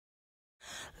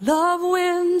Love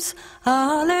wins,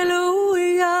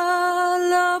 hallelujah.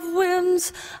 Love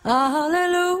wins,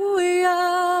 hallelujah.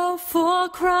 For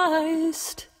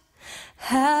Christ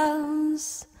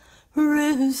has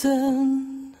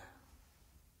risen.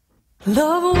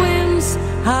 Love wins,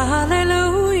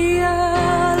 hallelujah.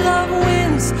 Love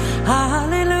wins,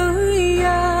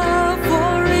 hallelujah.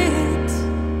 For it.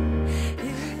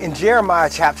 In Jeremiah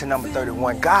chapter number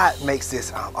 31, God makes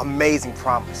this amazing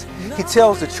promise. He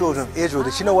tells the children of Israel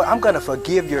that, you know what, I'm going to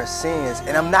forgive your sins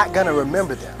and I'm not going to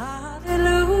remember them.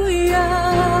 Hallelujah,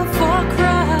 for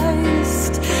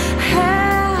Christ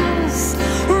has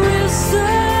risen.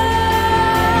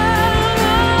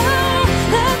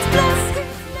 Let's bless His name.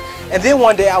 And then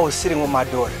one day I was sitting with my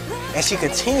daughter and she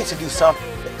continued to do something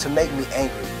to make me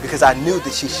angry because I knew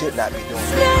that she should not be doing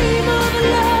it. Name of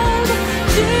love,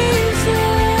 Jesus.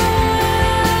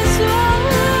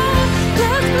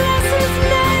 Let's bless His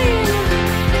name.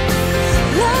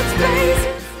 Let's praise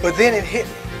His. But then it hit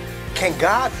me. Can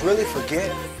God really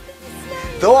forget?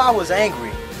 Though I was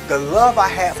angry, the love I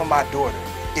had for my daughter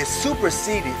it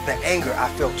superseded the anger I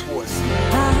felt towards her.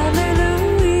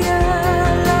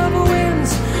 Hallelujah, love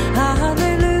wins.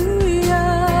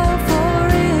 Hallelujah, for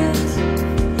it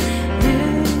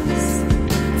is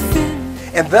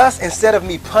finished. And thus, instead of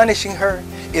me punishing her,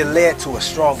 it led to a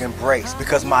strong embrace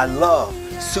because my love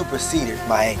superseded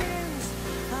my anger.